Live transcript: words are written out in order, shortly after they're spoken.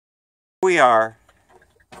we are,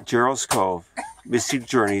 Gerald's Cove, Mystic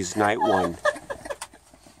Journeys, Night 1.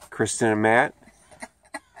 Kristen and Matt,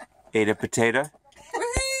 Ada Potato,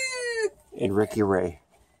 and Ricky Ray.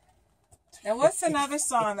 Now, what's another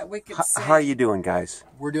song that we could sing? How are you doing, guys?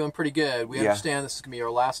 We're doing pretty good. We understand this is going to be our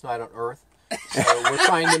last night on Earth, so we're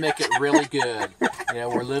trying to make it really good. You know,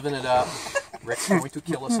 we're living it up. Rick's going to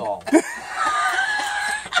kill us all.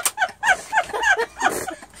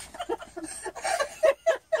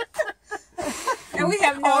 And we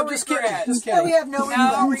have no just regrets. Just kidding. No, we have no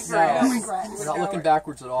regrets. regrets. No regrets. We're not looking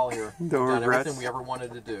backwards at all here. No We've done regrets? everything we ever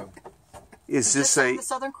wanted to do. Is this the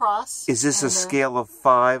Southern Cross? Is this a scale of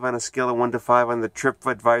 5 on a scale of 1 to 5 on the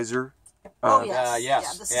TripAdvisor? Oh yes. Yes. Yeah,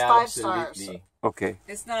 this is 5 stars. Absolutely. Okay.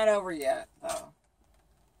 It's not over yet, though.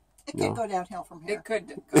 It could go downhill from here. It could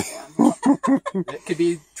go down. It could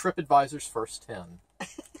be TripAdvisor's first 10.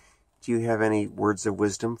 Do you have any words of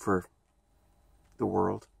wisdom for the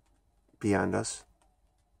world beyond us?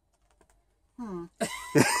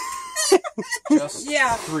 Just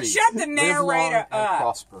Yeah, 3. shut the Live narrator long and up.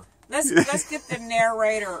 prosper. Let's get the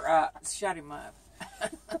narrator up. Shut him up.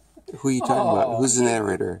 Who are you talking about? Who's the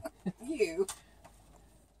narrator? You.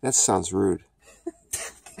 That sounds rude.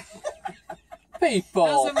 People,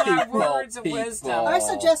 Those are my people, words of people. wisdom. I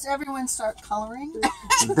suggest everyone start coloring.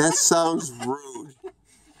 That sounds rude.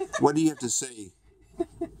 What do you have to say,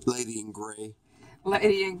 Lady in Gray?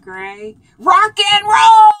 Lady in Gray. Rock and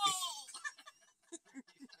roll!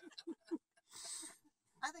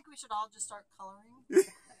 I think we should all just start coloring.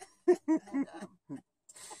 And,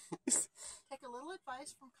 take a little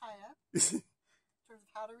advice from Kaya in terms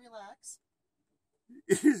of how to relax.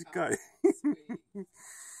 It is Kaya. Sweet.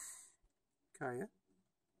 Kaya,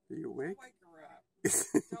 are you awake? Wake her up.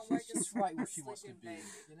 Don't wake us She's right where she wants to sleeping be. baby.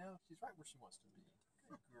 You know, she's right where she wants to be.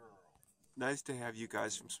 Good girl. Nice to have you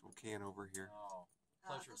guys from Spokane over here. Oh,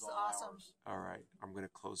 pleasure's This is all awesome. ours. All right, I'm going to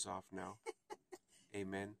close off now.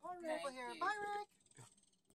 Amen. Bye, Rick. Bye, Rick.